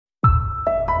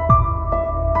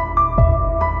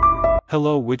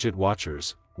Hello widget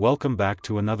watchers, welcome back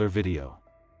to another video.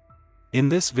 In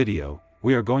this video,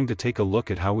 we are going to take a look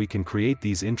at how we can create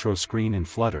these intro screen in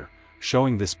Flutter,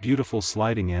 showing this beautiful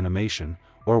sliding animation,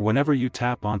 or whenever you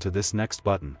tap onto this next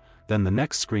button, then the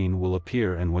next screen will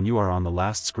appear, and when you are on the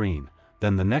last screen,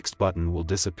 then the next button will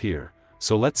disappear.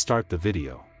 So let's start the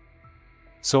video.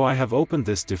 So I have opened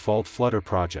this default Flutter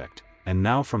project, and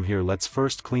now from here let's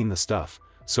first clean the stuff.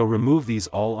 So remove these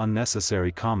all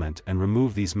unnecessary comment and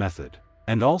remove these method.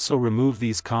 And also remove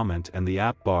these comment and the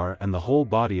app bar and the whole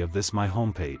body of this my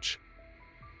homepage.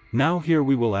 Now here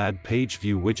we will add page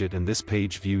view widget, and this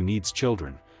page view needs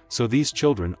children, so these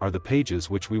children are the pages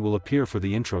which we will appear for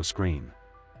the intro screen.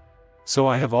 So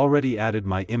I have already added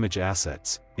my image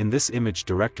assets, in this image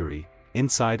directory,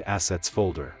 inside assets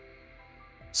folder.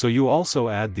 So you also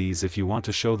add these if you want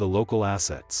to show the local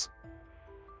assets.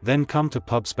 Then come to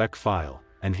pubspec file,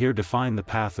 and here define the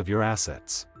path of your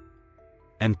assets.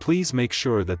 And please make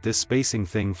sure that this spacing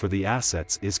thing for the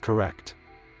assets is correct.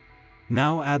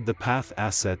 Now add the path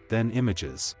asset, then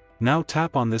images. Now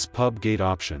tap on this pub gate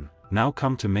option, now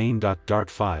come to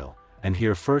main.dart file, and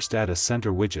here first add a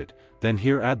center widget, then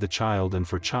here add the child, and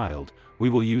for child, we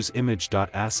will use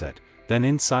image.asset, then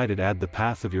inside it add the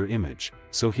path of your image,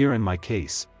 so here in my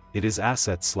case, it is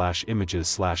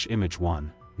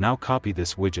assets/images/image1, now copy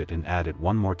this widget and add it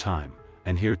one more time,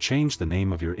 and here change the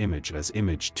name of your image as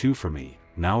image2 for me.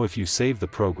 Now if you save the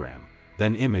program,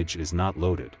 then image is not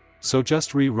loaded. So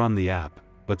just rerun the app,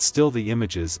 but still the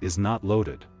images is not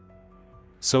loaded.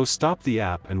 So stop the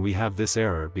app and we have this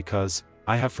error because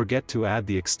I have forget to add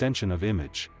the extension of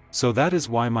image. So that is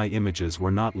why my images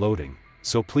were not loading,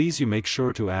 so please you make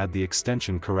sure to add the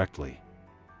extension correctly.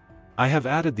 I have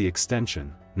added the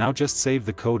extension, now just save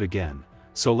the code again.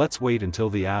 So let's wait until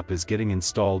the app is getting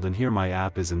installed, and here my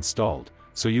app is installed,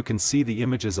 so you can see the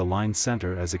images align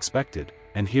center as expected,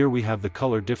 and here we have the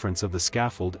color difference of the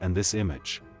scaffold and this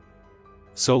image.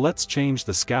 So let's change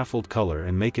the scaffold color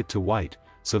and make it to white,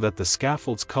 so that the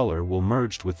scaffold's color will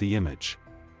merge with the image.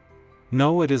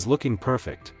 No, it is looking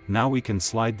perfect. Now we can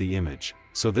slide the image,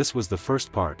 so this was the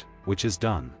first part, which is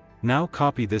done. Now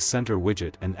copy this center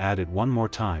widget and add it one more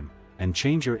time, and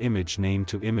change your image name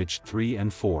to image 3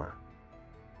 and 4.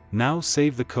 Now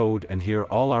save the code, and here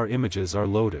all our images are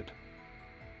loaded.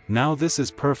 Now this is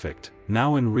perfect.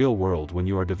 Now in real world, when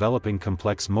you are developing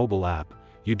complex mobile app,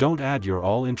 you don't add your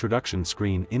all introduction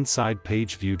screen inside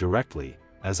page view directly,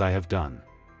 as I have done.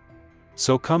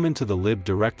 So come into the lib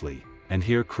directly, and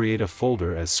here create a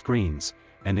folder as screens,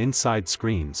 and inside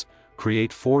screens,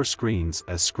 create 4 screens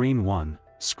as screen 1,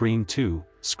 screen 2,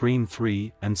 screen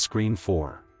 3, and screen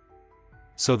 4.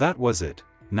 So that was it.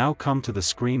 Now come to the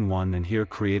screen 1 and here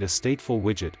create a stateful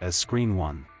widget as screen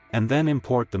 1, and then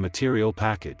import the material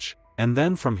package. And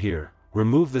then from here,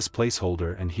 remove this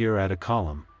placeholder and here add a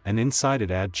column, and inside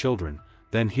it add children,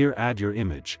 then here add your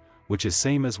image, which is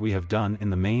same as we have done in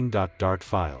the main.dart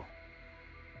file.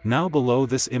 Now below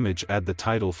this image add the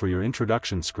title for your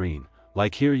introduction screen,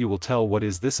 like here you will tell what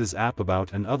is this is app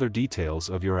about and other details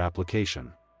of your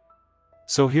application.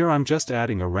 So here I'm just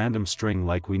adding a random string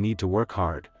like we need to work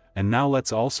hard. And now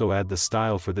let's also add the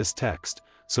style for this text,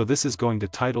 so this is going to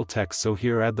title text, so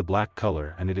here add the black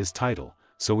color and it is title,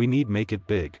 so we need make it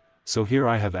big, so here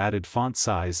I have added font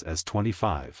size as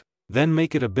 25. Then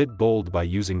make it a bit bold by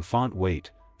using font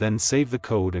weight, then save the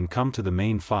code and come to the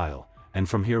main file, and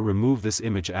from here remove this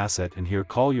image asset and here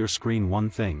call your screen 1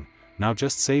 thing, now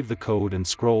just save the code and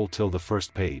scroll till the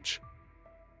first page.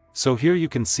 So here you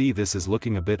can see this is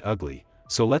looking a bit ugly,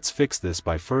 so let's fix this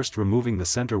by first removing the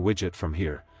center widget from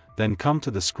here. Then come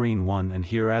to the screen 1 and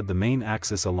here add the main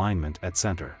axis alignment at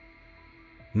center.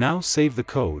 Now save the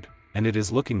code, and it is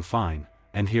looking fine,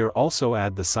 and here also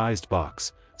add the sized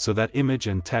box, so that image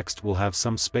and text will have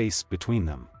some space between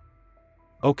them.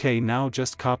 Okay, now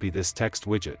just copy this text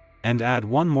widget, and add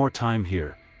one more time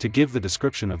here, to give the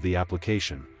description of the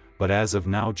application, but as of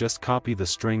now just copy the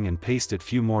string and paste it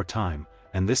few more time,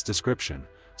 and this description,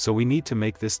 so we need to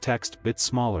make this text bit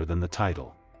smaller than the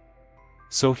title.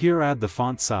 So here add the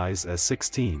font size as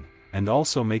 16, and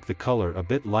also make the color a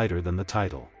bit lighter than the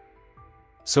title.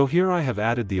 So here I have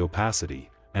added the opacity,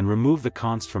 and remove the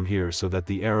const from here so that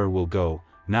the error will go.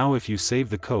 Now if you save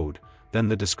the code, then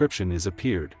the description is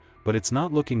appeared, but it's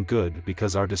not looking good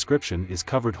because our description is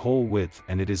covered whole width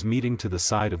and it is meeting to the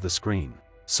side of the screen.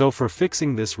 So for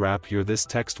fixing this, wrap here this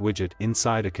text widget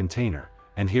inside a container,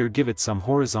 and here give it some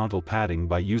horizontal padding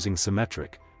by using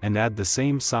symmetric, and add the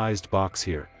same sized box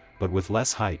here, but with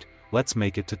less height. Let's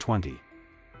make it to 20.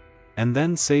 And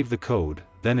then save the code,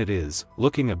 then it is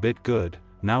looking a bit good.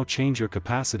 Now change your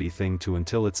capacity thing to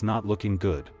until it's not looking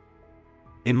good.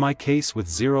 In my case with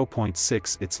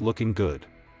 0.6 it's looking good.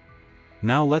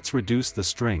 Now let's reduce the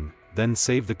string, then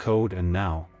save the code, and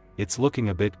now, it's looking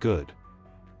a bit good.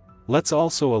 Let's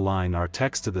also align our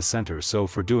text to the center, so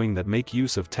for doing that make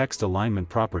use of text alignment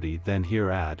property, then here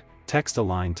add, text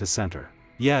align to center.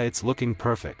 Yeah, it's looking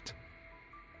perfect.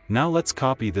 Now let's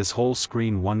copy this whole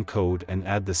screen 1 code and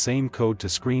add the same code to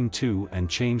screen 2 and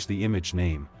change the image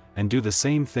name, and do the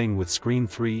same thing with screen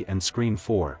 3 and screen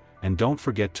 4, and don't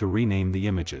forget to rename the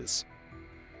images.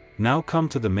 Now come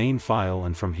to the main file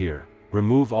and from here,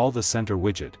 remove all the center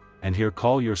widget, and here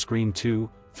call your screen 2,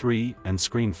 3, and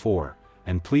screen 4,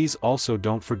 and please also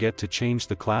don't forget to change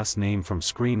the class name from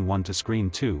screen 1 to screen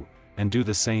 2, and do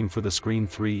the same for the screen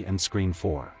 3 and screen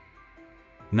 4.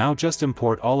 Now just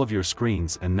import all of your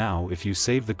screens, and now if you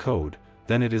save the code,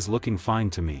 then it is looking fine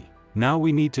to me. Now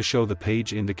we need to show the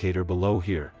page indicator below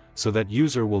here, so that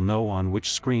user will know on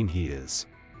which screen he is.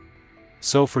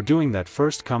 So for doing that,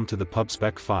 first come to the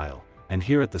pubspec file, and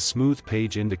here at the smooth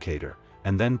page indicator,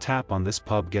 and then tap on this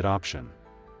pub get option.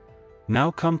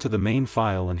 Now come to the main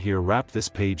file and here wrap this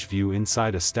page view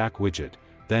inside a stack widget,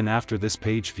 then after this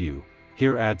page view,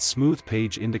 here add smooth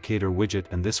page indicator widget,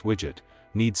 and this widget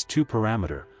needs 2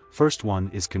 parameter, first one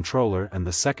is controller and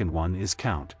the second one is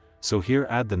count, so here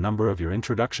add the number of your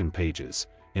introduction pages,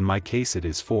 in my case it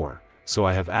is 4, so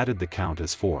I have added the count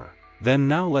as 4. Then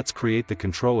now let's create the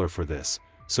controller for this,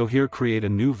 so here create a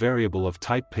new variable of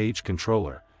type page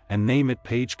controller, and name it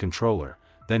page controller,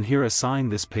 then here assign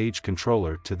this page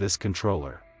controller to this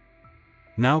controller.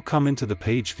 Now come into the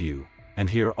page view, and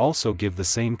here also give the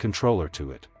same controller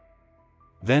to it.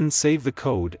 Then save the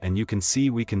code, and we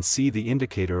can see the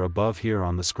indicator above here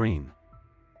on the screen.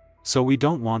 So we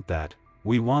don't want that,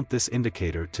 we want this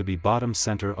indicator to be bottom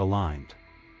center aligned.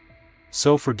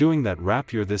 So for doing that,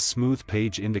 wrap this smooth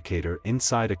page indicator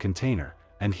inside a container,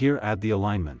 and here add the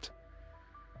alignment.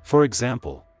 For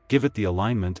example, give it the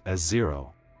alignment as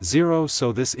 0, 0,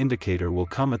 so this indicator will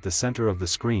come at the center of the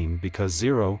screen because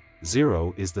 0,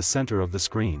 0 is the center of the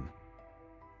screen.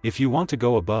 If you want to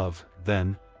go above,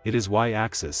 then it is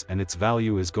y-axis and its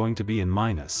value is going to be in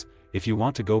minus. If you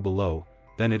want to go below,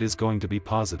 then it is going to be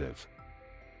positive.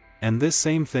 And this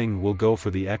same thing will go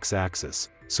for the x-axis,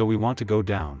 so we want to go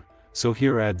down, so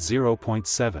here add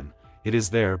 0.7, it is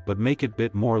there but make it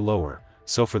bit more lower,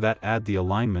 so for that add the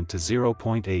alignment to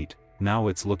 0.8, now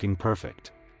it's looking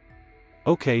perfect.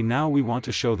 Okay, now we want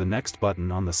to show the next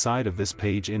button on the side of this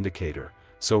page indicator,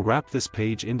 so wrap this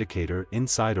page indicator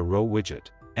inside a row widget.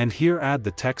 And here add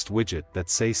the text widget that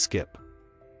say skip.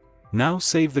 Now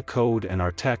save the code and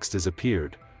our text is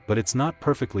appeared, but it's not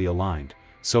perfectly aligned,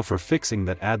 so for fixing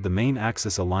that add the main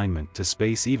axis alignment to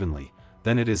space evenly,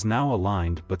 then it is now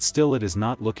aligned but still it is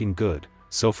not looking good,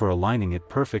 so for aligning it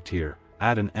perfect here,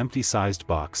 add an empty sized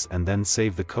box and then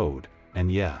save the code, and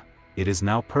yeah, it is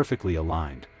now perfectly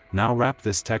aligned. Now wrap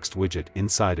this text widget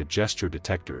inside a gesture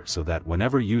detector so that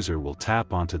whenever user will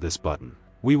tap onto this button,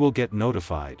 we will get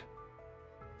notified.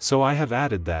 So I have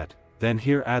added that, then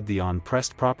here add the on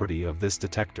pressed property of this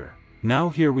detector. Now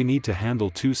here we need to handle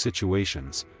 2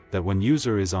 situations, that when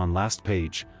user is on last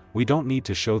page, we don't need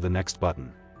to show the next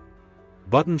button.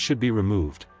 Button should be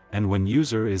removed, and when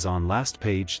user is on last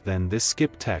page then this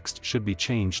skip text should be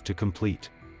changed to complete.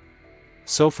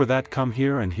 So for that come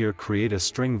here and here create a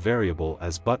string variable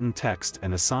as button text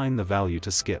and assign the value to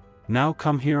skip. Now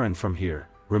come here and from here,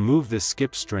 remove this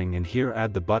skip string and here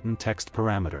add the button text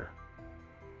parameter.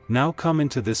 Now come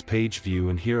into this page view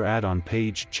and here add on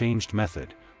page changed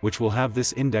method, which will have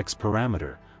this index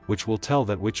parameter, which will tell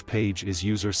that which page is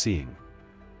user seeing.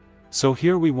 So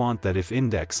here we want that if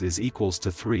index is equals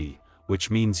to 3, which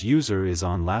means user is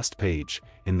on last page,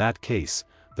 in that case,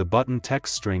 the button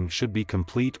text string should be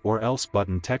complete or else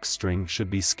button text string should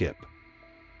be skip.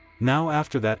 Now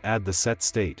after that add the set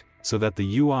state, so that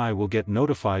the UI will get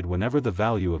notified whenever the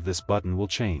value of this button will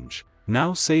change.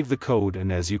 Now save the code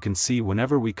and as you can see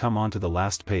whenever we come onto the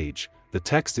last page, the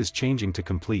text is changing to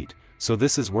complete, so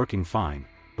this is working fine,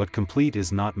 but complete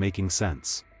is not making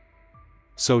sense.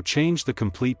 So change the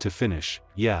complete to finish,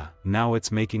 yeah, now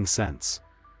it's making sense.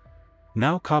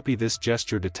 Now copy this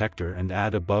gesture detector and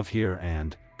add above here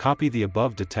and copy the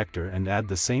above detector and add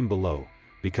the same below,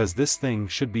 because this thing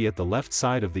should be at the left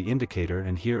side of the indicator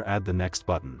and here add the next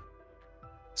button.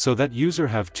 So that user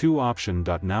have 2 option.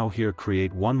 Now here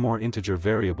create one more integer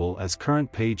variable as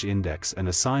current page index and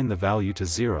assign the value to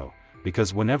 0,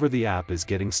 because whenever the app is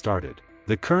getting started,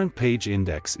 the current page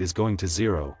index is going to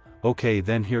 0, okay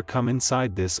then here come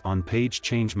inside this on page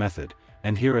change method,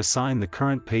 and here assign the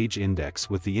current page index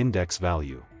with the index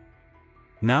value.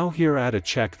 Now here add a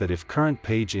check that if current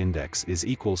page index is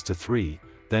equals to 3,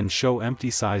 then show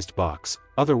empty sized box,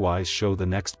 otherwise show the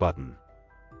next button.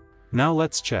 Now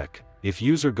let's check, if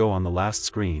user go on the last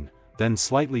screen, then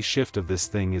slightly shift of this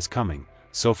thing is coming,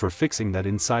 so for fixing that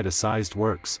inside a sized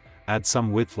works, add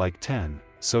some width like 10,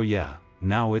 so yeah,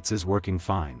 now it's is working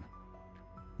fine.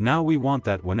 Now we want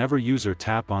that whenever user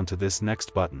tap onto this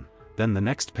next button, then the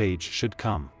next page should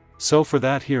come. So for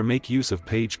that here make use of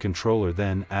page controller,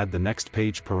 then add the next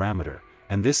page parameter,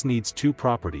 and this needs two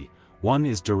property. One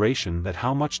is duration, that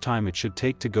how much time it should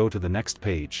take to go to the next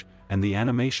page, and the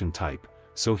animation type,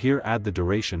 so here add the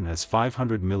duration as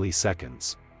 500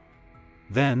 milliseconds.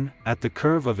 Then, at the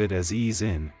curve of it as ease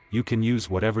in, you can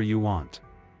use whatever you want.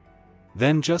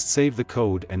 Then just save the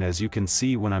code, and as you can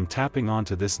see when I'm tapping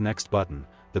onto this next button,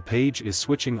 the page is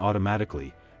switching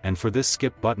automatically, and for this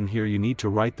skip button here you need to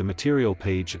write the material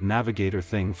page navigator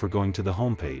thing for going to the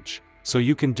home page, so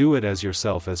you can do it as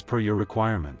yourself as per your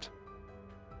requirement.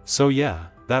 So yeah,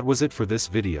 that was it for this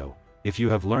video. If you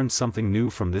have learned something new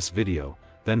from this video,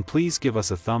 then please give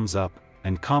us a thumbs up,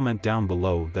 and comment down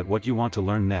below that what you want to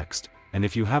learn next, and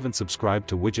if you haven't subscribed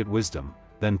to Widget Wisdom,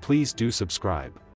 then please do subscribe.